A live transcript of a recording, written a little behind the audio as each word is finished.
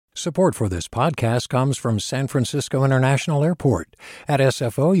Support for this podcast comes from San Francisco International Airport. At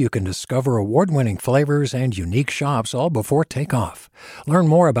SFO, you can discover award-winning flavors and unique shops all before takeoff. Learn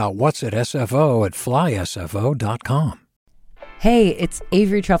more about what's at SFO at flysfo.com. Hey, it's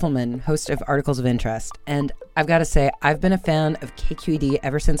Avery Trufelman, host of Articles of Interest, and I've got to say, I've been a fan of KQED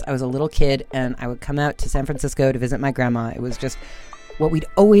ever since I was a little kid, and I would come out to San Francisco to visit my grandma. It was just what we'd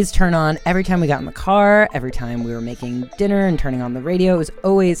always turn on every time we got in the car, every time we were making dinner and turning on the radio. It was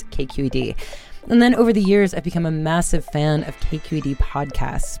always KQED. And then over the years, I've become a massive fan of KQED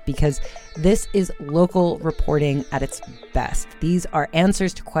podcasts because this is local reporting at its best. These are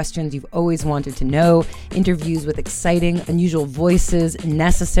answers to questions you've always wanted to know, interviews with exciting, unusual voices,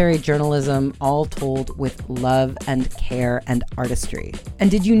 necessary journalism, all told with love and care and artistry. And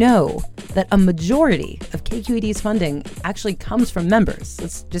did you know that a majority of KQED's funding actually comes from members?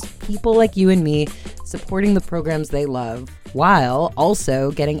 It's just people like you and me supporting the programs they love, while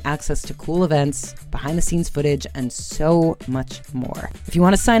also getting access to cool events, behind-the-scenes footage, and so much more. If you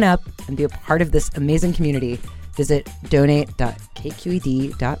want to sign up and be a part of this amazing community, visit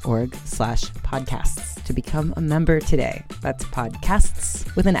donate.kqed.org/podcasts to become a member today. That's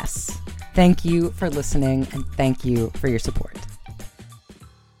podcasts with an S. Thank you for listening, and thank you for your support.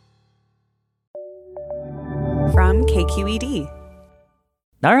 From KQED.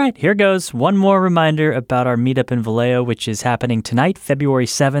 All right, here goes. One more reminder about our meetup in Vallejo, which is happening tonight, February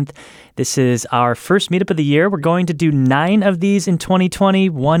 7th. This is our first meetup of the year. We're going to do 9 of these in 2020,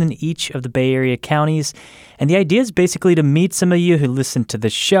 1 in each of the Bay Area counties. And the idea is basically to meet some of you who listen to the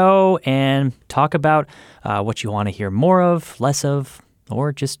show and talk about what you want to hear more of, less of,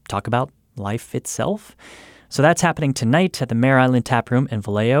 or just talk about life itself. So that's happening tonight at the Mare Island Tap Room in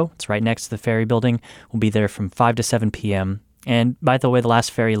Vallejo. It's right next to the ferry building. We'll be there from 5 to 7 p.m., and by the way, the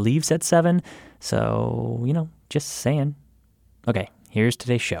last ferry leaves at 7, so, just saying. Okay, here's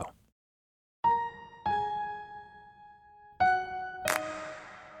today's show.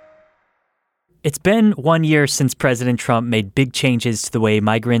 It's been 1 year since President Trump made big changes to the way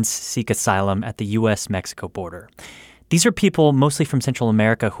migrants seek asylum at the U.S.-Mexico border. These are people, mostly from Central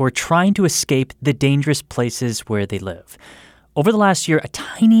America, who are trying to escape the dangerous places where they live. Over the last year, a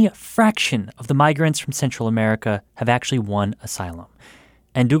tiny fraction of the migrants from Central America have actually won asylum.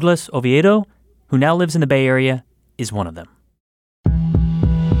 And Douglas Oviedo, who now lives in the Bay Area, is one of them.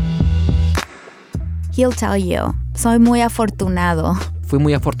 He'll tell you, soy muy afortunado. Fui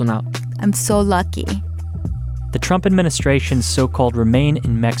muy afortunado. I'm so lucky. The Trump administration's so-called Remain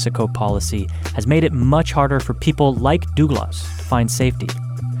in Mexico policy has made it much harder for people like Douglas to find safety.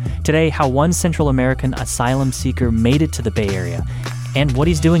 Today, how one Central American asylum-seeker made it to the Bay Area and what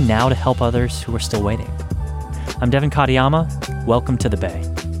he's doing now to help others who are still waiting. I'm Devin Katayama. Welcome to the Bay.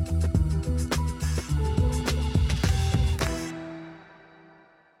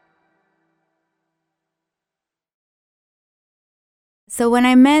 So when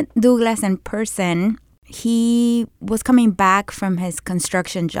I met Douglas in person, he was coming back from his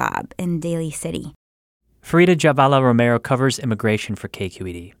construction job in Daly City. Farida Javala Romero covers immigration for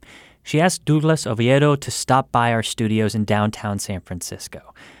KQED. She asked Douglas Oviedo to stop by our studios in downtown San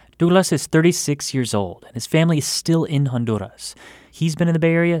Francisco. Douglas is 36 years old, and his family is still in Honduras. He's been in the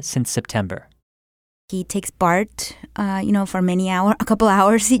Bay Area since September. He takes BART, for a couple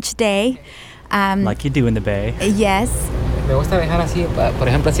hours each day. Like you do in the Bay. Yes. Me gusta viajar así, por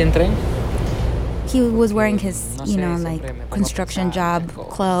ejemplo, así en tren. He was wearing his, construction job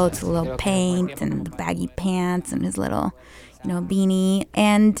clothes, a little paint and the baggy pants and his little, beanie.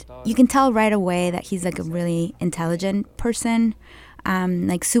 And you can tell right away that he's like a really intelligent person,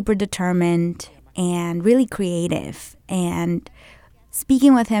 super determined and really creative. And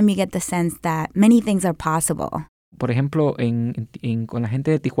speaking with him, you get the sense that many things are possible. Por ejemplo, con la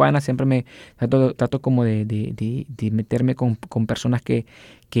gente de Tijuana siempre me trato como de meterme con personas que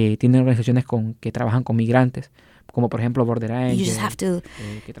tienen organizaciones que trabajan con migrantes, como por ejemplo Border Angel. You just have to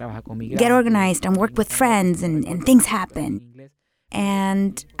que trabaja con migrantes, get organized and work with friends and things happen.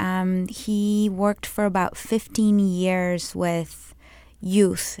 And he worked for about 15 years with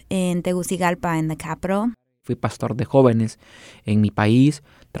youth in Tegucigalpa, in the capital. Fui pastor de jóvenes en mi país.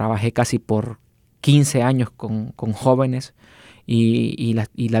 Trabajé casi por 15 años con jóvenes y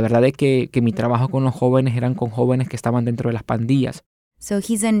la verdad es que mi trabajo con los jóvenes eran con jóvenes que estaban dentro de las pandillas. So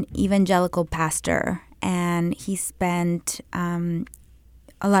he's an evangelical pastor and he spent a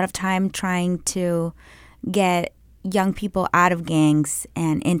lot of time trying to get young people out of gangs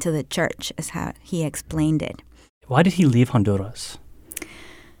and into the church, is how he explained it. Why did he leave Honduras?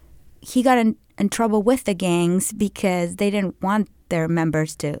 He got in trouble with the gangs because they didn't want their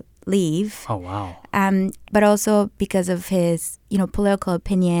members to leave. Oh, wow. But also because of his, political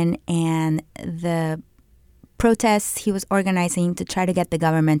opinion and the protests he was organizing to try to get the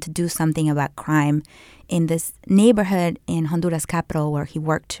government to do something about crime in this neighborhood in Honduras capital where he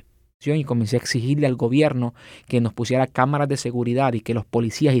worked. Y comencé a exigirle al gobierno que nos pusiera cámaras de seguridad y que los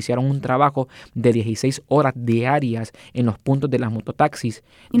policías hicieran un trabajo de 16 horas diarias en los puntos de las mototaxis.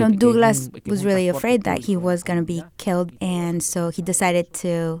 Douglas was really afraid that he was going to be killed, and so he decided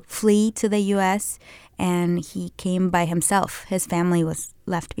to flee to the U.S., and he came by himself. His family was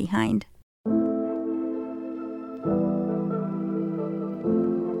left behind.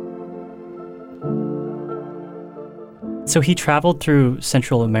 So he traveled through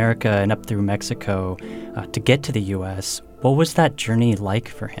Central America and up through Mexico to get to the U.S. What was that journey like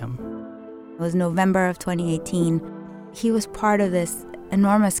for him? It was November of 2018. He was part of this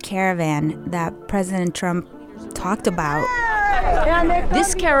enormous caravan that President Trump talked about.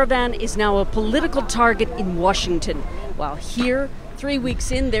 This caravan is now a political target in Washington, while here, 3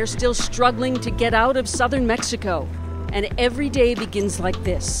 weeks in, they're still struggling to get out of southern Mexico. And every day begins like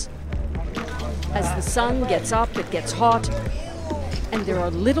this. As the sun gets up, it gets hot, and there are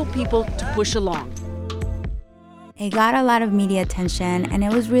little people to push along. It got a lot of media attention, and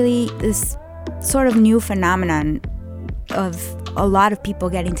it was really this sort of new phenomenon of a lot of people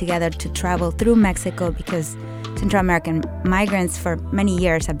getting together to travel through Mexico because Central American migrants for many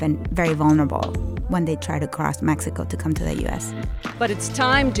years have been very vulnerable when they try to cross Mexico to come to the U.S. But it's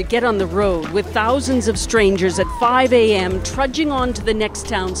time to get on the road with thousands of strangers at 5 a.m. trudging on to the next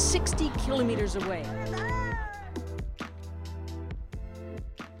town 60 kilometers away.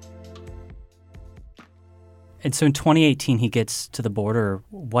 And so in 2018, he gets to the border.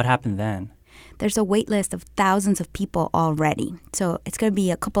 What happened then? There's a wait list of thousands of people already. So it's going to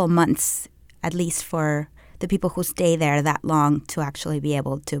be a couple of months, at least, for the people who stay there that long to actually be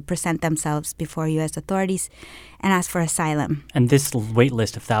able to present themselves before U.S. authorities and ask for asylum. And this wait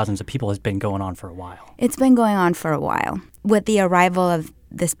list of thousands of people has been going on for a while. It's been going on for a while. With the arrival of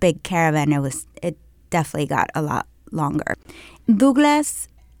this big caravan, it definitely got a lot longer. Douglas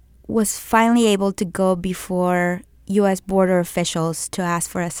was finally able to go before U.S. border officials to ask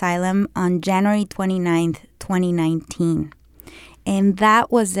for asylum on January 29th, 2019. And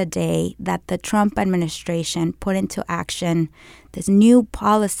that was the day that the Trump administration put into action this new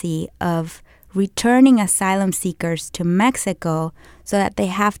policy of returning asylum seekers to Mexico so that they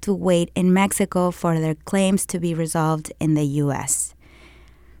have to wait in Mexico for their claims to be resolved in the U.S.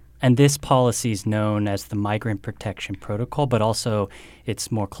 And this policy is known as the Migrant Protection Protocol, but also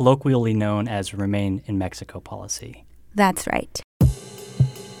it's more colloquially known as Remain in Mexico policy. That's right.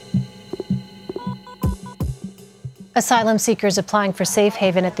 Asylum seekers applying for safe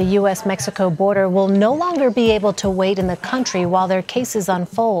haven at the U.S.-Mexico border will no longer be able to wait in the country while their cases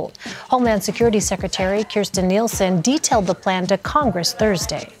unfold. Homeland Security Secretary Kirstjen Nielsen detailed the plan to Congress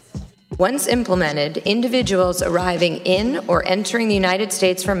Thursday. Once implemented, individuals arriving in or entering the United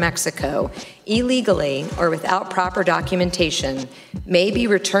States from Mexico illegally or without proper documentation may be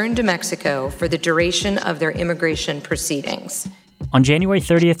returned to Mexico for the duration of their immigration proceedings. On January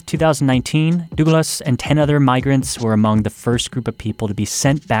 30th, 2019, Douglas and 10 other migrants were among the first group of people to be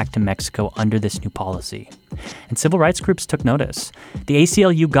sent back to Mexico under this new policy. And civil rights groups took notice. The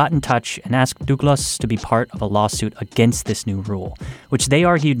ACLU got in touch and asked Douglas to be part of a lawsuit against this new rule, which they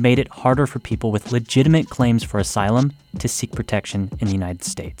argued made it harder for people with legitimate claims for asylum to seek protection in the United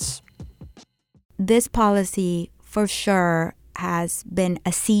States. This policy, for sure, has been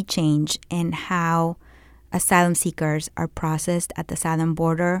a sea change in how asylum seekers are processed at the southern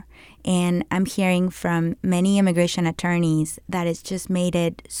border. And I'm hearing from many immigration attorneys that it's just made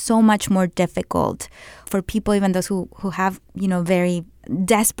it so much more difficult for people, even those who have, very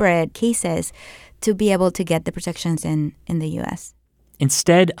desperate cases, to be able to get the protections in the U.S.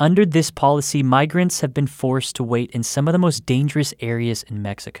 Instead, under this policy, migrants have been forced to wait in some of the most dangerous areas in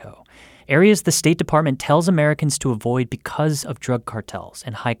Mexico. Areas the State Department tells Americans to avoid because of drug cartels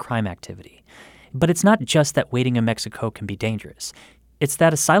and high crime activity. But it's not just that waiting in Mexico can be dangerous. It's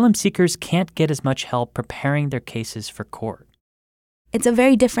that asylum seekers can't get as much help preparing their cases for court. It's a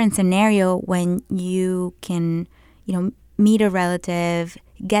very different scenario when you can, meet a relative,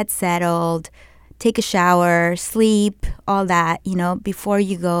 get settled, take a shower, sleep, all that, before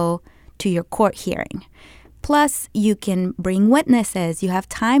you go to your court hearing. Plus, you can bring witnesses. You have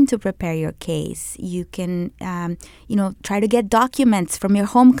time to prepare your case. You can, try to get documents from your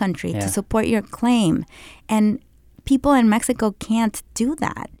home country to support your claim. And people in Mexico can't do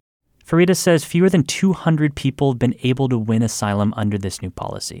that. Farida says fewer than 200 people have been able to win asylum under this new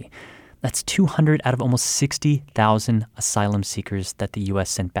policy. That's 200 out of almost 60,000 asylum seekers that the U.S.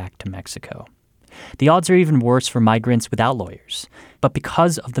 sent back to Mexico. The odds are even worse for migrants without lawyers. But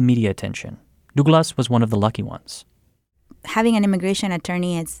because of the media attention, Douglas was one of the lucky ones. Having an immigration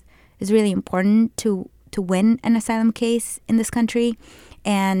attorney is really important to win an asylum case in this country.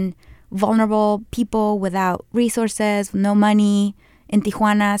 And vulnerable people without resources, no money, in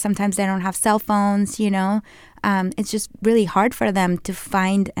Tijuana, sometimes they don't have cell phones, It's just really hard for them to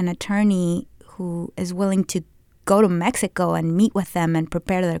find an attorney who is willing to go to Mexico and meet with them and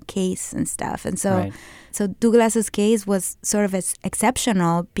prepare their case and stuff. And so, Right. So Douglas's case was sort of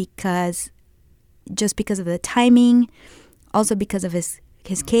exceptional because of the timing, also because of his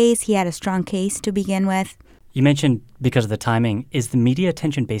case. He had a strong case to begin with. You mentioned because of the timing. Is the media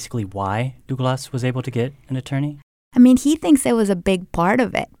attention basically why Douglas was able to get an attorney? I mean, he thinks it was a big part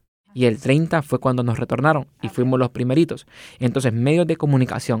of it. Y el 30 fue cuando nos retornaron y fuimos los primeritos. Entonces, medios de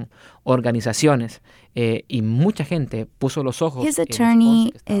comunicación, organizaciones y mucha gente puso los ojos. His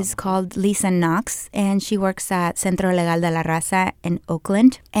attorney is called Lisa Knox, and she works at Centro Legal de la Raza in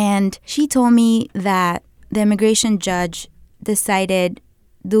Oakland. And she told me that the immigration judge decided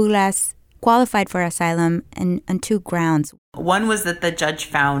Douglas qualified for asylum on two grounds. One was that the judge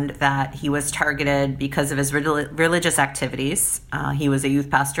found that he was targeted because of his religious activities. He was a youth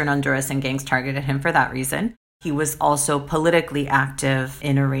pastor in Honduras, and gangs targeted him for that reason. He was also politically active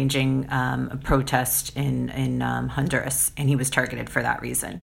in arranging a protest in Honduras, and he was targeted for that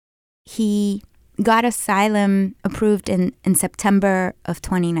reason. He got asylum approved in September of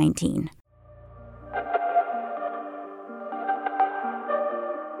 2019.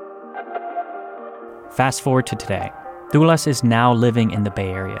 Fast forward to today. Douglas is now living in the Bay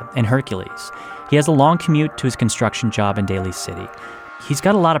Area, in Hercules. He has a long commute to his construction job in Daly City. He's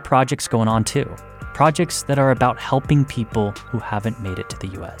got a lot of projects going on too. Projects that are about helping people who haven't made it to the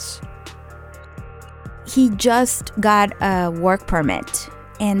U.S. He just got a work permit,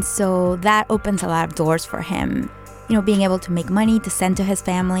 and so that opens a lot of doors for him. Being able to make money to send to his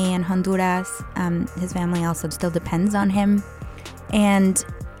family in Honduras. His family also still depends on him. And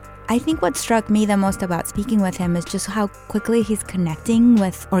I think what struck me the most about speaking with him is just how quickly he's connecting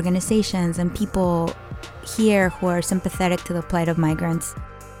with organizations and people here who are sympathetic to the plight of migrants.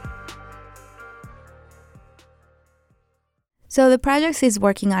 So the projects he's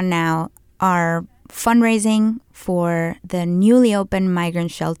working on now are fundraising for the newly opened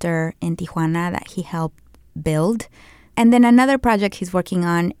migrant shelter in Tijuana that he helped build. And then another project he's working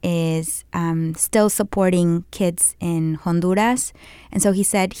on is still supporting kids in Honduras. And so he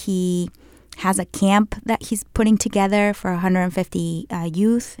said he has a camp that he's putting together for 150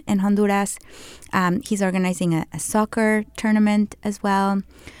 youth in Honduras. He's organizing a soccer tournament as well.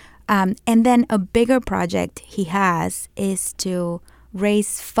 And then a bigger project he has is to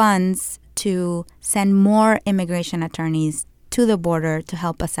raise funds to send more immigration attorneys to the border to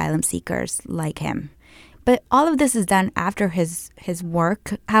help asylum seekers like him. But all of this is done after his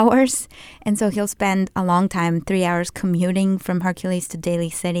work hours. And so he'll spend a long time, 3 hours commuting from Hercules to Daly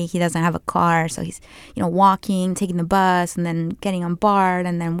City. He doesn't have a car, so he's, walking, taking the bus, and then getting on BART,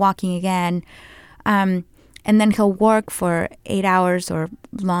 and then walking again. And then he'll work for 8 hours or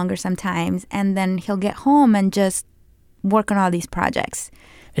longer sometimes. And then he'll get home and just work on all these projects.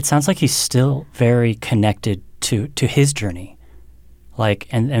 It sounds like he's still very connected to his journey,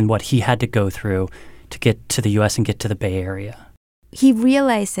 and what he had to go through to get to the U.S. and get to the Bay Area. He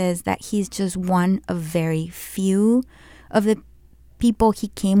realizes that he's just one of very few of the people he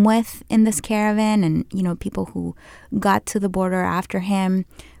came with in this caravan and, people who got to the border after him,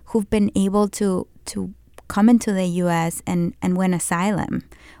 who've been able to come into the U.S. and win asylum.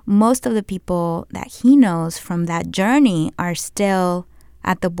 Most of the people that he knows from that journey are still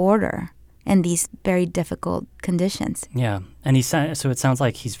at the border in these very difficult conditions. Yeah, and so it sounds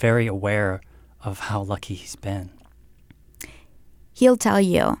like he's very aware of how lucky he's been. He'll tell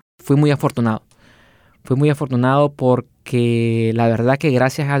you. Fui muy afortunado. Fui muy afortunado porque la verdad que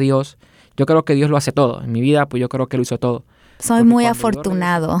gracias a Dios, yo creo que Dios lo hace todo. En mi vida, pues yo creo que lo hizo todo. Soy muy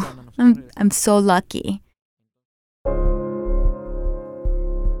afortunado. I'm so lucky.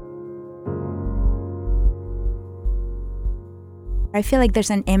 I feel like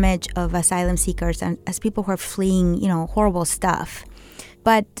there's an image of asylum seekers as people who are fleeing, horrible stuff.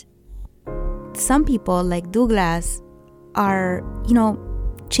 But some people, like Douglas, are,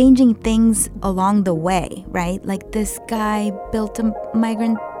 changing things along the way, right? Like this guy built a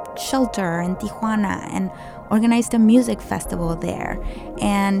migrant shelter in Tijuana and organized a music festival there.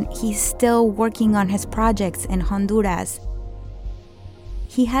 And he's still working on his projects in Honduras.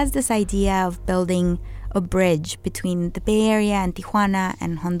 He has this idea of building a bridge between the Bay Area and Tijuana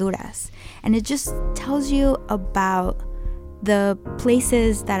and Honduras. And it just tells you about the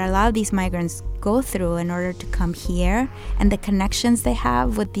places that a lot of these migrants go through in order to come here and the connections they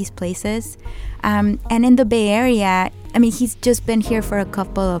have with these places. And in the Bay Area, I mean, he's just been here for a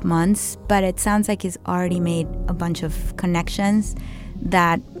couple of months, but it sounds like he's already made a bunch of connections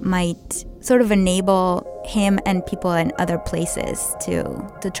that might sort of enable him and people in other places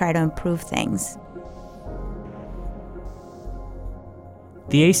to try to improve things.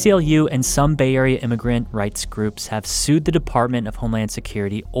 The ACLU and some Bay Area immigrant rights groups have sued the Department of Homeland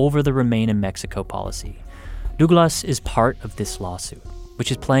Security over the Remain in Mexico policy. Douglas is part of this lawsuit,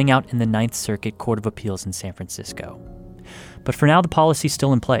 which is playing out in the Ninth Circuit Court of Appeals in San Francisco. But for now, the policy is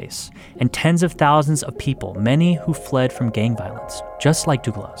still in place, and tens of thousands of people, many who fled from gang violence, just like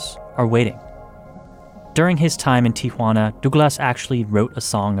Douglas, are waiting. During his time in Tijuana, Douglas actually wrote a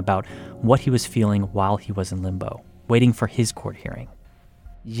song about what he was feeling while he was in limbo, waiting for his court hearing.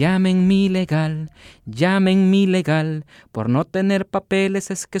 Llámenme ilegal, por no tener papeles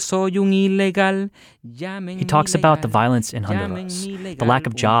es que soy un ilegal. He talks about the violence in Honduras, the lack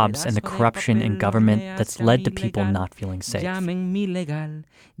of jobs, and the corruption in government that's led to people not feeling safe. Llámenme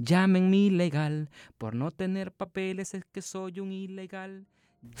ilegal, por no tener papeles es que soy un ilegal.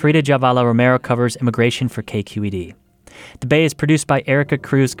 Frida Javala Romero covers immigration for KQED. The Bay is produced by Erica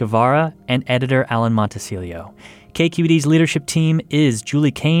Cruz Guevara and editor Alan Montesilio. KQED's leadership team is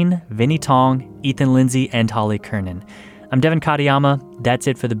Julie Kane, Vinnie Tong, Ethan Lindsay, and Holly Kernan. I'm Devin Katayama. That's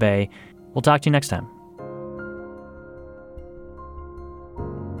it for The Bay. We'll talk to you next time.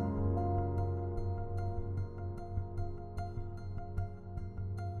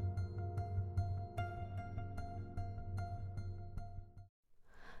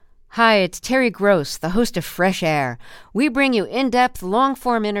 Hi, it's Terry Gross, the host of Fresh Air. We bring you in-depth,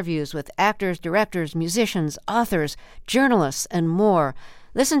 long-form interviews with actors, directors, musicians, authors, journalists, and more.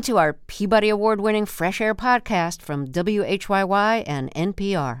 Listen to our Peabody Award-winning Fresh Air podcast from WHYY and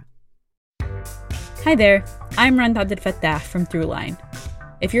NPR. Hi there, I'm Rand Abdel-Fattah from Throughline.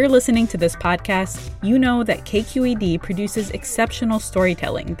 If you're listening to this podcast, you know that KQED produces exceptional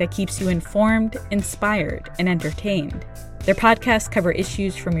storytelling that keeps you informed, inspired, and entertained. Their podcasts cover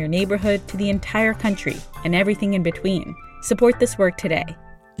issues from your neighborhood to the entire country and everything in between. Support this work today.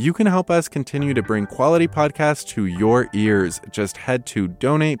 You can help us continue to bring quality podcasts to your ears. Just head to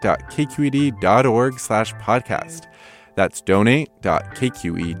donate.kqed.org/podcast. That's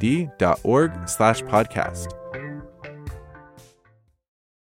donate.kqed.org/podcast.